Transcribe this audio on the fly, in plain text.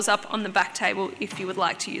up on the back table if you would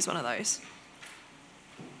like to use one of those.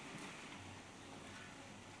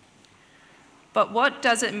 But what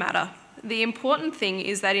does it matter? The important thing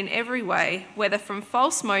is that in every way, whether from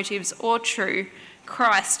false motives or true,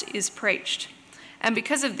 Christ is preached. And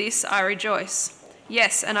because of this, I rejoice.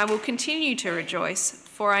 Yes, and I will continue to rejoice,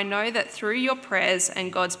 for I know that through your prayers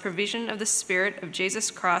and God's provision of the Spirit of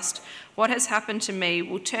Jesus Christ, what has happened to me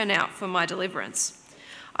will turn out for my deliverance.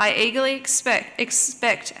 I eagerly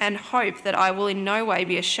expect and hope that I will in no way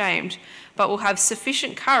be ashamed, but will have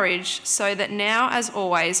sufficient courage so that now, as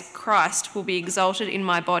always, Christ will be exalted in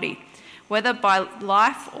my body, whether by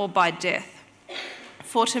life or by death.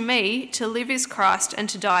 For to me, to live is Christ and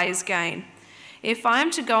to die is gain. If I am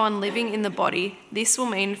to go on living in the body, this will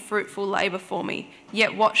mean fruitful labour for me.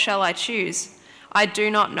 Yet what shall I choose? I do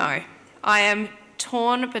not know. I am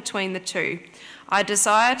torn between the two. I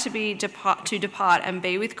desire to depart and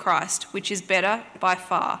be with Christ, which is better by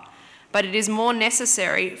far. But it is more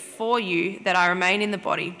necessary for you that I remain in the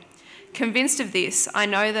body. Convinced of this, I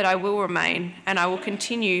know that I will remain, and I will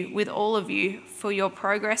continue with all of you for your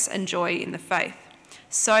progress and joy in the faith,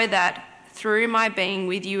 so that through my being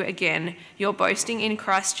with you again, your boasting in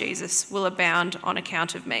Christ Jesus will abound on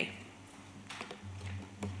account of me.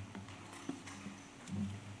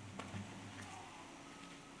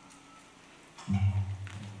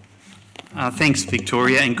 Thanks,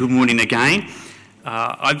 Victoria, and good morning again.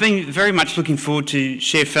 I've been very much looking forward to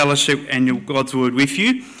share fellowship and God's Word with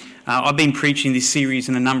you. I've been preaching this series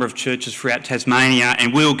in a number of churches throughout Tasmania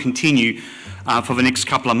and will continue for the next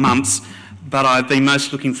couple of months, but I've been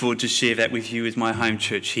most looking forward to share that with you as my home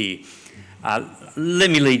church here. Let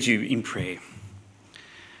me lead you in prayer.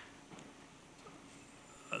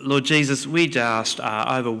 Lord Jesus, we just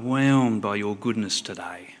are overwhelmed by your goodness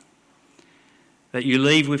today. That you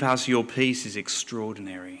leave with us your peace is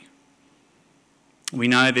extraordinary. We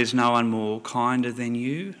know there's no one more kinder than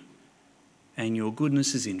you, and your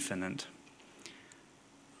goodness is infinite.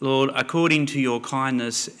 Lord, according to your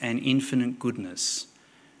kindness and infinite goodness,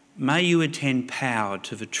 may you attend power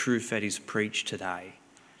to the truth that is preached today,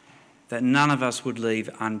 that none of us would leave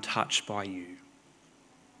untouched by you.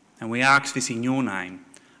 And we ask this in your name.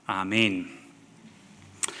 Amen.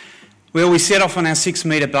 Well, we set off on our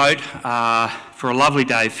 6-metre boat for a lovely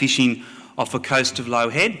day of fishing off the coast of Low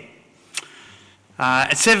Head.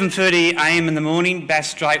 At 7:30am in the morning, Bass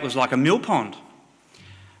Strait was like a mill pond.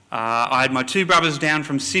 I had my two brothers down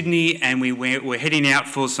from Sydney and we were heading out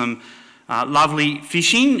for some lovely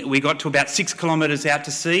fishing. We got to about 6 kilometres out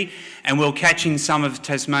to sea and we were catching some of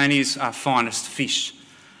Tasmania's finest fish.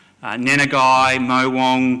 Nanagai,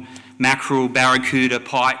 mowong, mackerel, barracuda,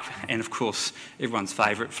 pike, and of course everyone's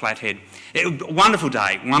favourite, flathead. Wonderful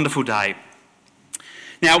day, wonderful day.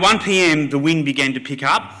 Now at 1pm the wind began to pick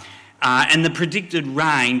up and the predicted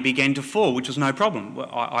rain began to fall, which was no problem.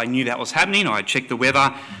 I knew that was happening, I checked the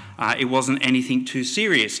weather, it wasn't anything too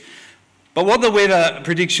serious. But what the weather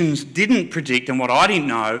predictions didn't predict and what I didn't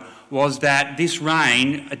know was that this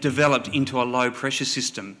rain developed into a low pressure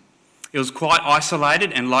system. It was quite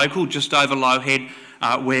isolated and local, just over Low Head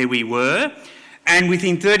where we were. And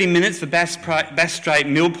within 30 minutes, the Bass Strait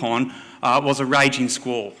mill pond was a raging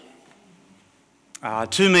squall.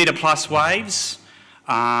 2-metre plus waves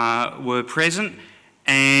were present,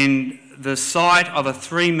 and the sight of a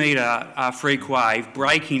 3-metre freak wave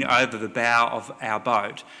breaking over the bow of our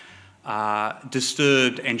boat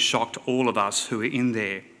disturbed and shocked all of us who were in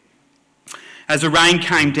there. As the rain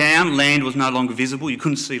came down, land was no longer visible, you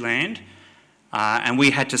couldn't see land, and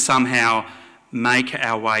we had to somehow make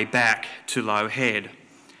our way back to Low Head.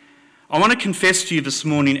 I want to confess to you this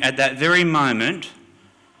morning, at that very moment,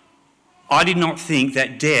 I did not think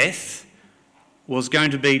that death was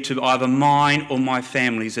going to be to either mine or my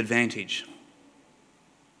family's advantage.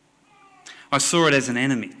 I saw it as an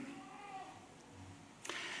enemy.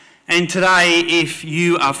 And today, if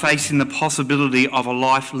you are facing the possibility of a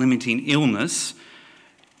life-limiting illness,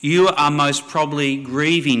 you are most probably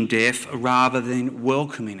grieving death rather than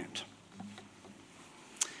welcoming it.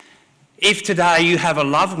 If today you have a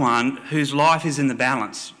loved one whose life is in the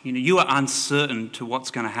balance, you are uncertain to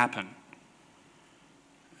what's going to happen.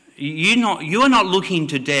 You are not looking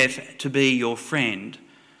to death to be your friend,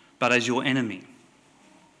 but as your enemy.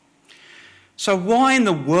 So why in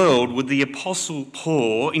the world would the Apostle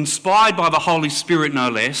Paul, inspired by the Holy Spirit no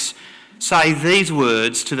less, say these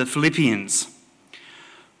words to the Philippians?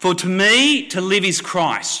 For to me, to live is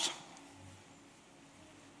Christ,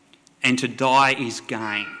 and to die is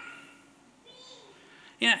gain.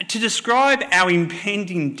 To describe our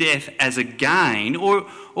impending death as a gain, or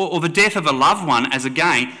the death of a loved one as a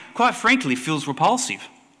gain, quite frankly feels repulsive.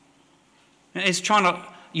 It's trying to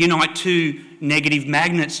unite two negative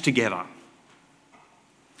magnets together.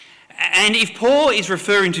 And if Paul is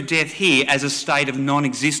referring to death here as a state of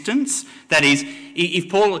non-existence, that is, if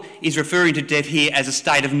Paul is referring to death here as a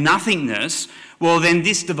state of nothingness, well, then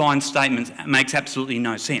this divine statement makes absolutely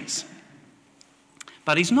no sense.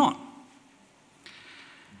 But he's not.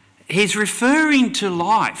 He's referring to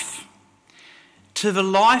life, to the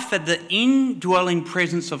life that the indwelling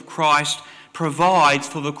presence of Christ provides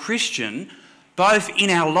for the Christian, both in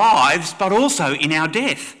our lives but also in our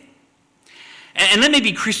death. And let me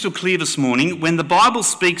be crystal clear this morning, when the Bible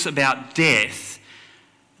speaks about death,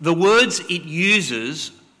 the words it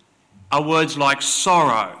uses are words like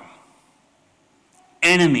sorrow,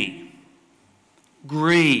 enemy,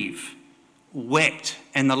 grieve, wept,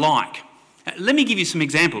 and the like. Let me give you some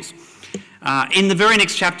examples. In the very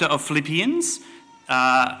next chapter of Philippians,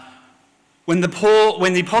 when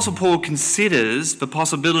the Apostle Paul considers the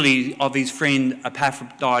possibility of his friend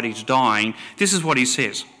Epaphroditus dying, this is what he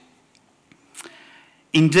says.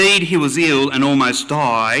 Indeed, he was ill and almost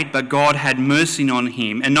died, but God had mercy on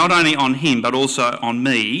him, and not only on him, but also on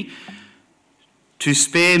me, to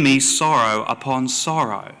spare me sorrow upon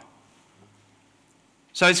sorrow.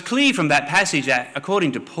 So it's clear from that passage that,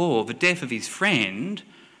 according to Paul, the death of his friend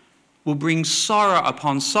will bring sorrow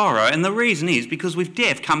upon sorrow, and the reason is because with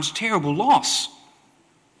death comes terrible loss.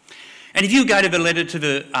 And if you go to the letter to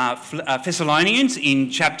the Thessalonians in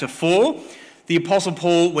chapter 4, the Apostle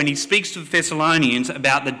Paul, when he speaks to the Thessalonians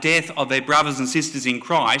about the death of their brothers and sisters in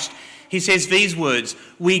Christ, he says these words,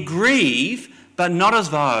 "We grieve, but not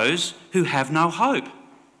as those who have no hope."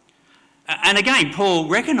 And again, Paul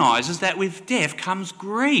recognises that with death comes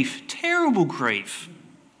grief, terrible grief.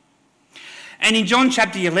 And in John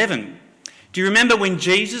chapter 11, do you remember when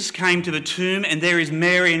Jesus came to the tomb and there is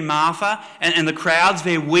Mary and Martha and the crowds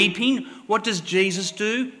there weeping? What does Jesus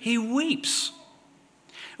do? He weeps.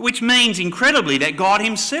 Which means, incredibly, that God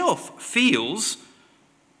himself feels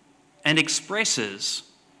and expresses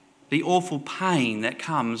the awful pain that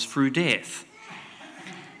comes through death.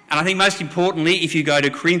 And I think most importantly, if you go to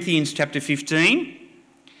Corinthians chapter 15,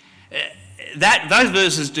 those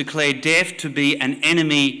verses declare death to be an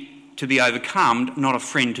enemy to be overcome, not a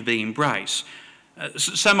friend to be embraced.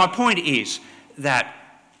 So my point is that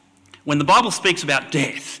when the Bible speaks about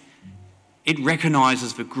death, it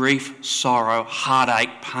recognises the grief, sorrow,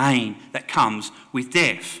 heartache, pain that comes with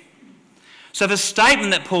death. So the statement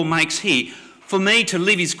that Paul makes here, for me to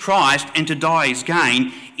live is Christ and to die is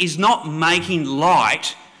gain, is not making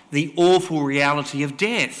light the awful reality of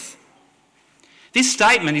death. This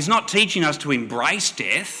statement is not teaching us to embrace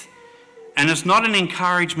death, and it's not an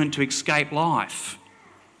encouragement to escape life.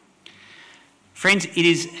 Friends, it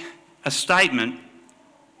is a statement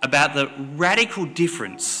about the radical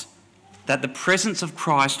difference that the presence of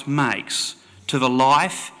Christ makes to the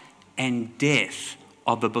life and death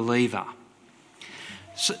of the believer.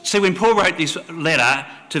 So when Paul wrote this letter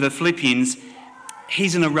to the Philippians,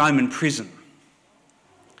 he's in a Roman prison.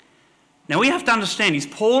 Now we have to understand is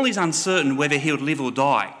Paul is uncertain whether he'll live or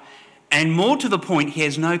die. And more to the point, he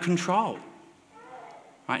has no control.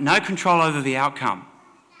 Right? No control over the outcome.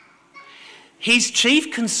 His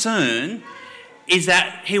chief concern is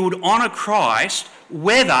that he would honour Christ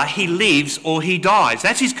whether he lives or he dies.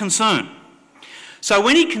 That's his concern. So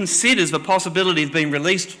when he considers the possibility of being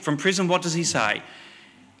released from prison, what does he say?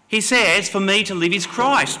 He says, for me to live is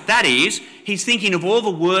Christ. That is, he's thinking of all the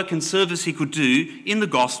work and service he could do in the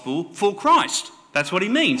gospel for Christ. That's what he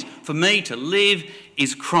means. For me to live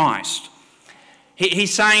is Christ.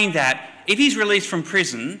 He's saying that if he's released from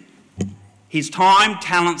prison, his time,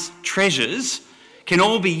 talents, treasures can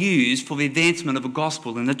all be used for the advancement of the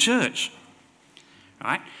gospel in the church.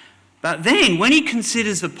 Right? But then when he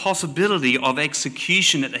considers the possibility of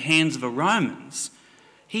execution at the hands of the Romans,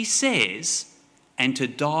 he says, and to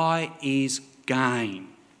die is gain.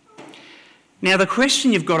 Now the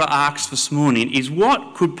question you've got to ask this morning is,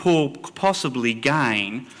 what could Paul possibly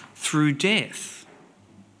gain through death?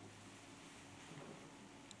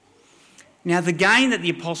 Now the gain that the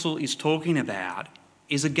apostle is talking about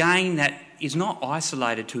is a gain that is not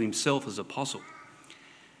isolated to himself as apostle.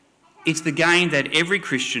 It's the gain that every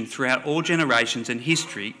Christian throughout all generations and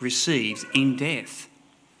history receives in death.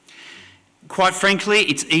 Quite frankly,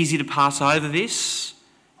 it's easy to pass over this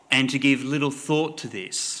and to give little thought to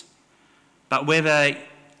this. But whether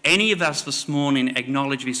any of us this morning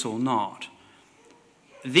acknowledge this or not,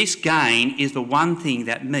 this gain is the one thing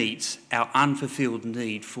that meets our unfulfilled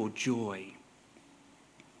need for joy.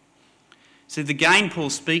 So the gain Paul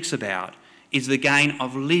speaks about is the gain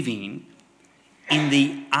of living in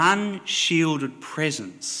the unshielded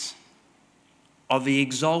presence of the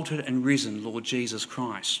exalted and risen Lord Jesus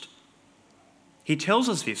Christ. He tells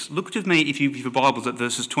us this. Look with me, if you have your Bibles, at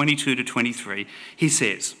verses 22 to 23. He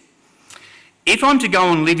says, "If I'm to go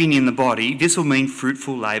on living in the body, this will mean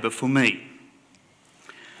fruitful labour for me.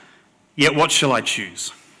 Yet what shall I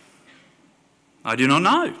choose? I do not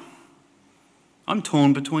know. I'm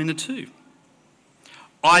torn between the two.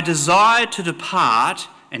 I desire to depart,"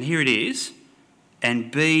 and here it is,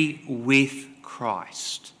 "and be with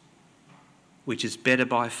Christ, which is better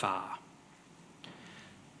by far."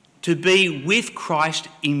 To be with Christ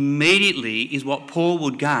immediately is what Paul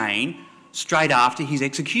would gain straight after his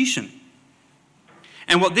execution.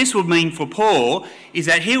 And what this would mean for Paul is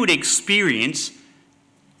that he would experience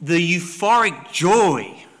the euphoric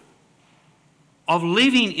joy of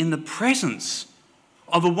living in the presence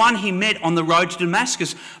of the one he met on the road to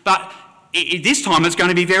Damascus. But this time it's going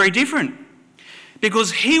to be very different,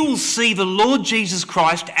 because he will see the Lord Jesus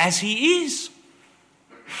Christ as he is,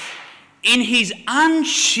 in his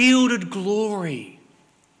unshielded glory.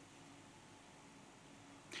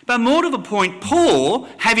 But more to the point, Paul,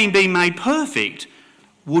 having been made perfect,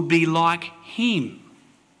 would be like him.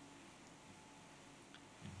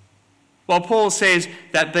 While Paul says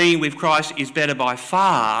that being with Christ is better by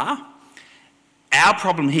far, our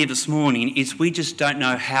problem here this morning is we just don't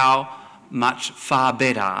know how much far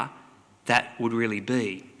better that would really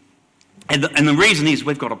be. And the reason is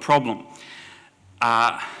we've got a problem.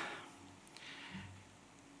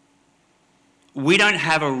 We don't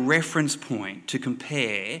have a reference point to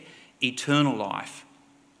compare eternal life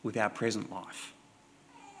with our present life.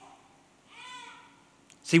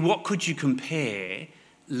 See, what could you compare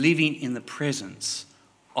living in the presence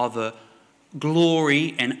of the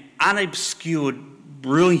glory and unobscured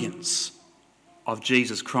brilliance of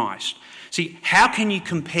Jesus Christ? See, how can you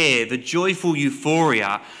compare the joyful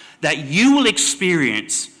euphoria that you will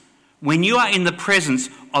experience when you are in the presence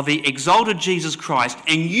of the exalted Jesus Christ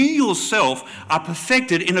and you yourself are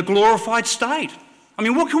perfected in a glorified state? I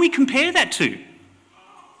mean, what can we compare that to?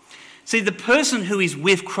 See, the person who is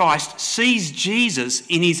with Christ sees Jesus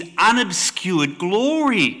in his unobscured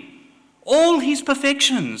glory, all his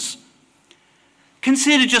perfections.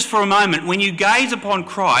 Consider just for a moment, when you gaze upon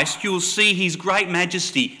Christ, you will see his great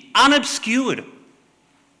majesty, unobscured.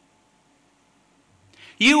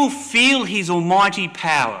 You will feel his almighty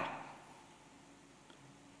power.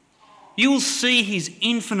 You will see his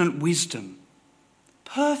infinite wisdom,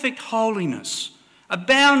 perfect holiness,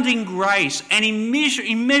 abounding grace, and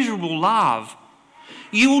immeasurable love.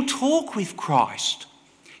 You will talk with Christ.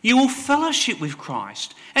 You will fellowship with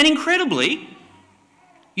Christ. And incredibly,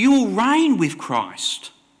 you will reign with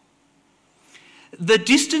Christ. The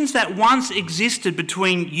distance that once existed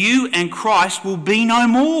between you and Christ will be no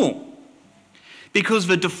more, because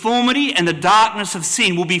the deformity and the darkness of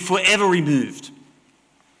sin will be forever removed.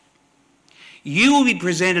 You will be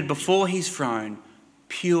presented before his throne,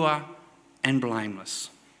 pure and blameless.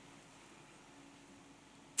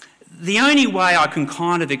 The only way I can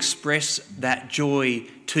kind of express that joy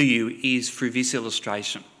to you is through this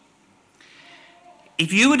illustration.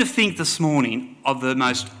 If you were to think this morning of the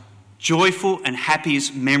most joyful and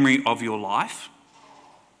happiest memory of your life,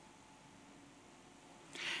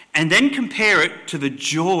 and then compare it to the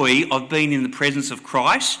joy of being in the presence of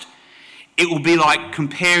Christ, it will be like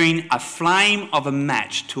comparing a flame of a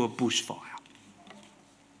match to a bushfire.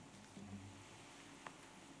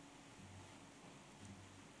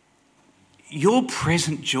 Your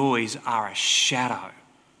present joys are a shadow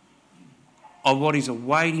of what is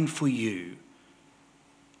awaiting for you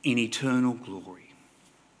in eternal glory.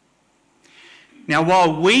 Now,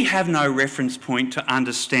 while we have no reference point to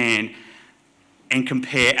understand and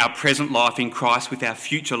compare our present life in Christ with our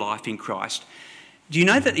future life in Christ, do you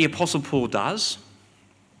know that the Apostle Paul does?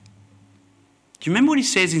 Do you remember what he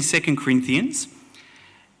says in 2 Corinthians?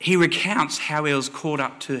 He recounts how he was caught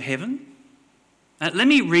up to heaven. Let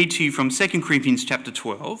me read to you from 2 Corinthians chapter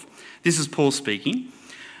 12. This is Paul speaking.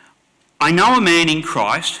 "I know a man in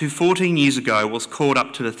Christ who 14 years ago was caught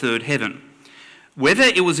up to the third heaven. Whether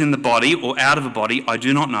it was in the body or out of the body, I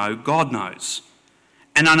do not know. God knows.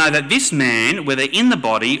 And I know that this man, whether in the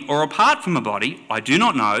body or apart from the body, I do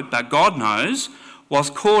not know, but God knows,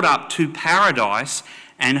 was caught up to paradise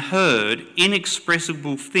and heard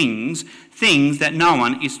inexpressible things that no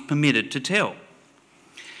one is permitted to tell."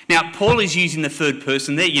 Now, Paul is using the third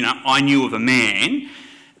person there, I knew of a man.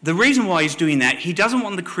 The reason why he's doing that, he doesn't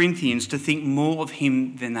want the Corinthians to think more of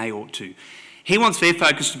him than they ought to. He wants their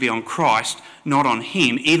focus to be on Christ, not on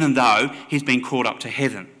him, even though he's been caught up to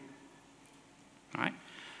heaven. Right?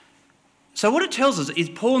 So what it tells us is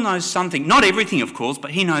Paul knows something, not everything of course,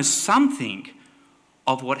 but he knows something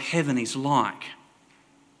of what heaven is like.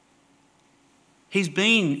 He's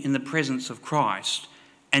been in the presence of Christ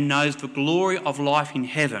and knows the glory of life in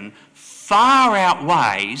heaven far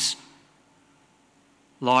outweighs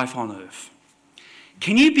life on earth.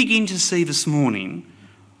 Can you begin to see this morning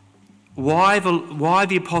why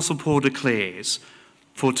the Apostle Paul declares,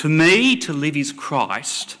 "For to me to live is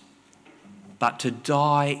Christ, but to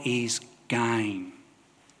die is gain"?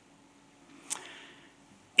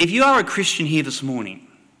 If you are a Christian here this morning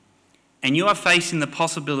and you are facing the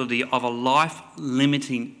possibility of a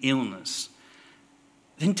life-limiting illness,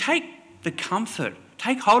 then take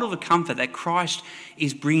hold of the comfort that Christ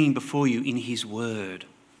is bringing before you in his word.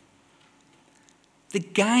 The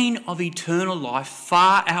gain of eternal life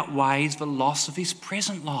far outweighs the loss of this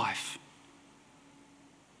present life.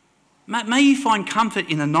 May you find comfort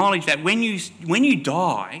in the knowledge that when you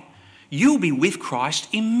die, you'll be with Christ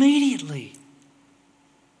immediately.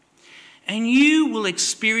 And you will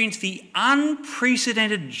experience the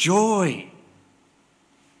unprecedented joy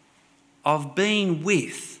of being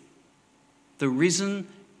with the risen,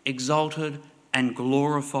 exalted, and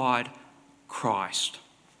glorified Christ.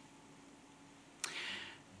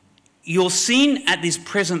 Your sin at this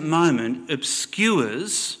present moment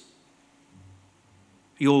obscures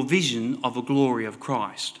your vision of the glory of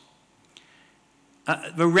Christ.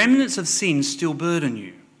 The remnants of sin still burden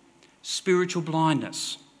you. Spiritual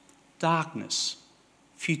blindness, darkness,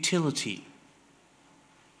 futility,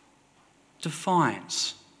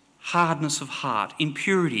 defiance, hardness of heart,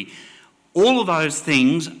 impurity. All of those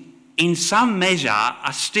things, in some measure,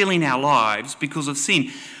 are still in our lives because of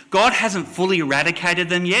sin. God hasn't fully eradicated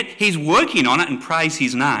them yet. He's working on it, and praise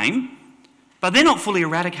his name, but they're not fully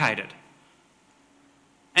eradicated.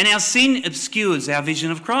 And our sin obscures our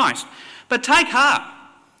vision of Christ. But take heart.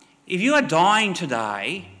 If you are dying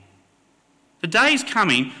today, the day is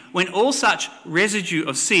coming when all such residue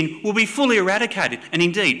of sin will be fully eradicated. And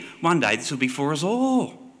indeed, one day this will be for us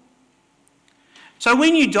all. So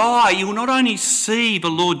when you die, you will not only see the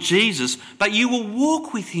Lord Jesus, but you will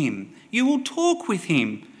walk with him. You will talk with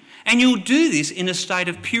him. And you'll do this in a state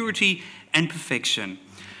of purity and perfection.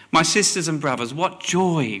 My sisters and brothers, what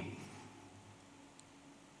joy,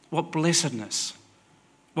 what blessedness,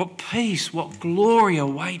 what peace, what glory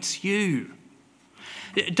awaits you.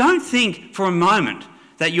 Don't think for a moment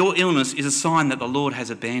that your illness is a sign that the Lord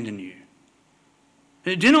has abandoned you.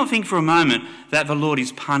 Do not think for a moment that the Lord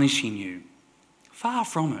is punishing you. Far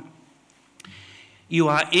from it. You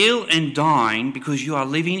are ill and dying because you are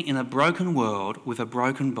living in a broken world with a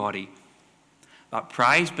broken body. But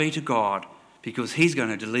praise be to God, because he's going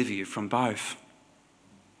to deliver you from both.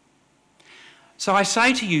 So I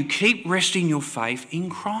say to you, keep resting your faith in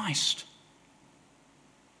Christ.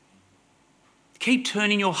 Keep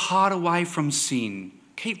turning your heart away from sin.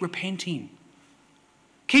 Keep repenting.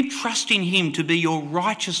 Keep trusting him to be your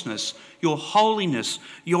righteousness, your holiness,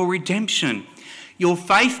 your redemption. Your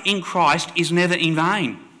faith in Christ is never in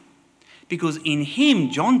vain, because in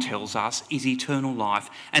him, John tells us, is eternal life.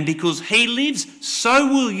 And because he lives, so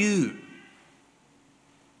will you.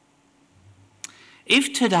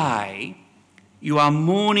 If today you are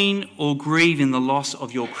mourning or grieving the loss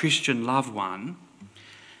of your Christian loved one,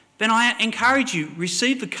 then I encourage you,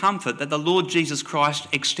 receive the comfort that the Lord Jesus Christ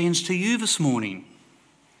extends to you this morning.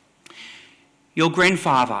 Your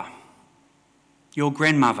grandfather, your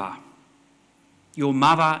grandmother, your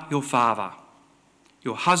mother, your father,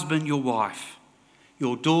 your husband, your wife,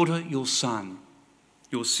 your daughter, your son,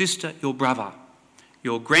 your sister, your brother,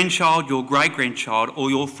 your grandchild, your great-grandchild, or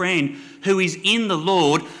your friend who is in the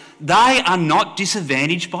Lord, they are not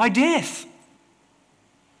disadvantaged by death.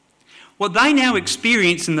 What they now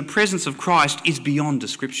experience in the presence of Christ is beyond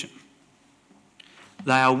description.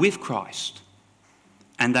 They are with Christ,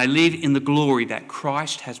 and they live in the glory that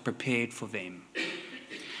Christ has prepared for them.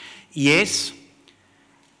 Yes,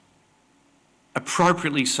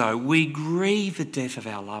 appropriately so, we grieve the death of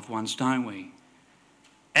our loved ones, don't we?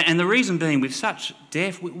 And the reason being, with such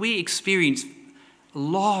death, we experience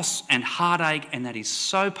loss and heartache, and that is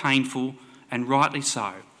so painful, and rightly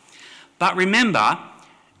so. But remember,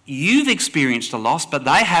 you've experienced a loss, but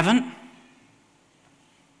they haven't.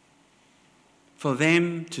 For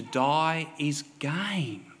them to die is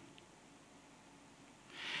gain.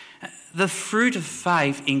 The fruit of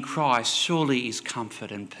faith in Christ surely is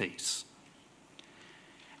comfort and peace.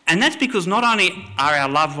 And that's because not only are our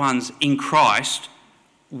loved ones in Christ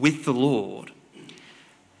with the Lord,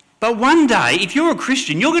 but one day, if you're a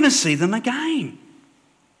Christian, you're going to see them again.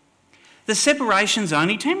 The separation's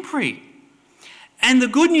only temporary. And the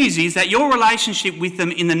good news is that your relationship with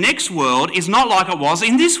them in the next world is not like it was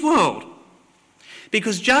in this world.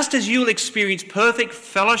 Because just as you'll experience perfect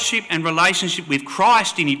fellowship and relationship with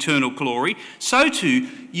Christ in eternal glory, so too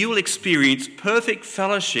you will experience perfect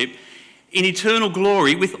fellowship in eternal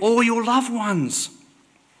glory with all your loved ones.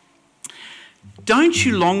 Don't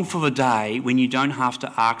you long for the day when you don't have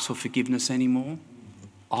to ask for forgiveness anymore?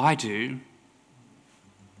 I do.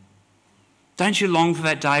 Don't you long for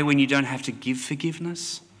that day when you don't have to give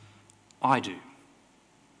forgiveness? I do.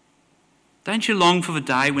 Don't you long for the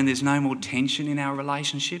day when there's no more tension in our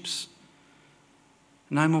relationships?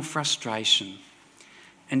 No more frustration?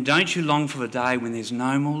 And don't you long for the day when there's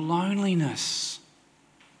no more loneliness?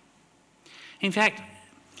 In fact,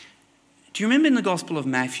 do you remember in the Gospel of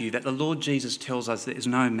Matthew that the Lord Jesus tells us that there's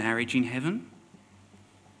no marriage in heaven?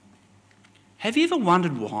 Have you ever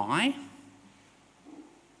wondered why?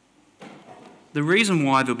 The reason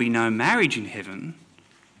why there'll be no marriage in heaven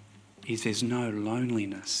is there's no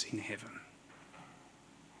loneliness in heaven.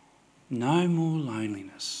 No more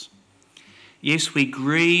loneliness. Yes, we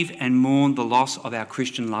grieve and mourn the loss of our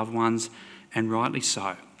Christian loved ones, and rightly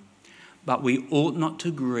so. But we ought not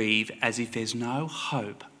to grieve as if there's no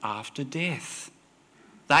hope after death.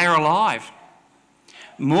 They are alive.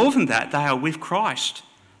 More than that, they are with Christ.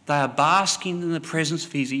 They are basking in the presence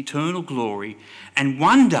of his eternal glory, and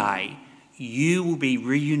one day you will be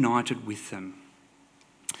reunited with them.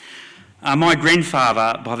 My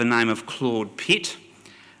grandfather, by the name of Claude Pitt,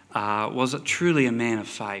 was truly a man of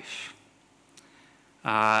faith.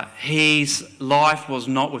 His life was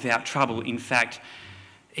not without trouble. In fact,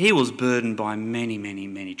 he was burdened by many, many,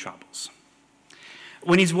 many troubles.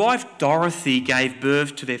 When his wife Dorothy gave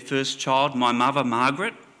birth to their first child, my mother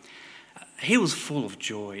Margaret, he was full of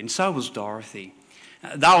joy, and so was Dorothy.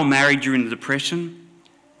 They were married during the Depression.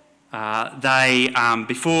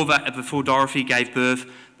 Before Dorothy gave birth,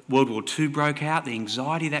 World War II broke out, the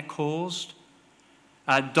anxiety that caused.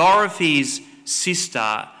 Dorothy's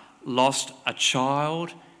sister lost a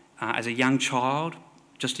child as a young child,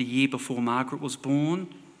 just a year before Margaret was born.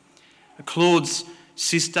 Claude's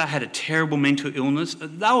sister had a terrible mental illness.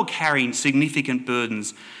 They were carrying significant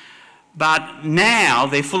burdens. But now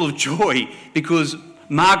they're full of joy because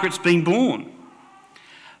Margaret's been born.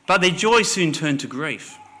 But their joy soon turned to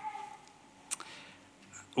grief.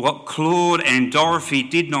 What Claude and Dorothy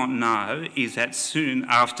did not know is that soon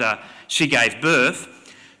after she gave birth,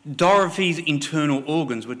 Dorothy's internal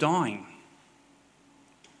organs were dying.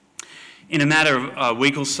 In a matter of a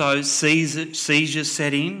week or so, seizures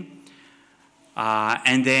set in,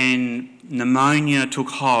 and then pneumonia took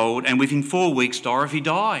hold, and within 4 weeks, Dorothy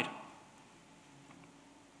died.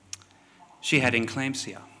 She had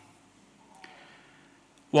eclampsia.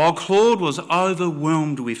 While Claude was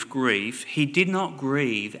overwhelmed with grief, he did not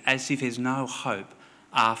grieve as if there's no hope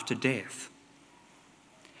after death.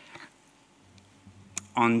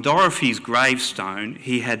 On Dorothy's gravestone,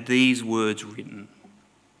 he had these words written: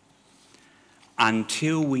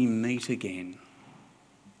 "Until we meet again."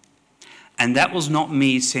 And that was not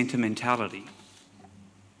mere sentimentality.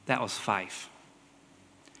 That was faith.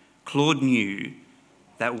 Claude knew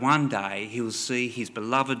that one day he will see his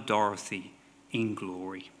beloved Dorothy in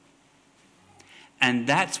glory. And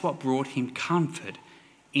that's what brought him comfort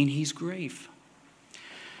in his grief.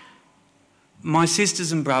 My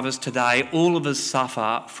sisters and brothers, today, all of us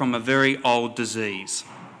suffer from a very old disease.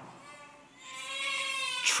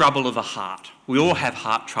 Trouble of the heart. We all have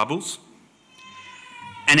heart troubles.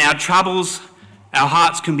 And our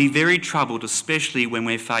hearts can be very troubled, especially when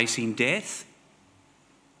we're facing death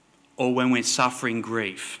or when we're suffering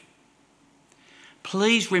grief.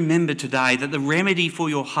 Please remember today that the remedy for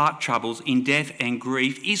your heart troubles in death and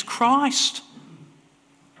grief is Christ.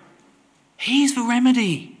 He's the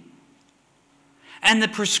remedy. And the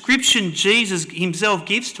prescription Jesus himself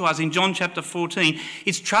gives to us in John chapter 14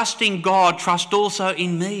 is trust in God, trust also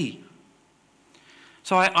in me.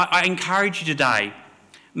 So I encourage you today,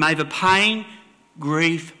 may the pain,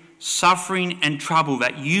 grief, suffering and trouble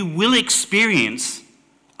that you will experience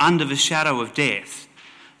under the shadow of death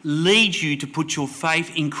lead you to put your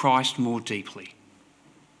faith in Christ more deeply.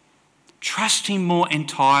 Trust him more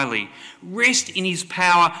entirely. Rest in his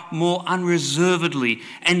power more unreservedly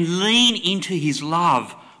and lean into his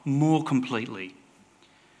love more completely.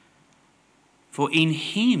 For in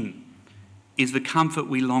him is the comfort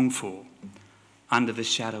we long for under the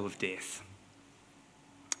shadow of death.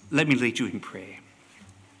 Let me lead you in prayer.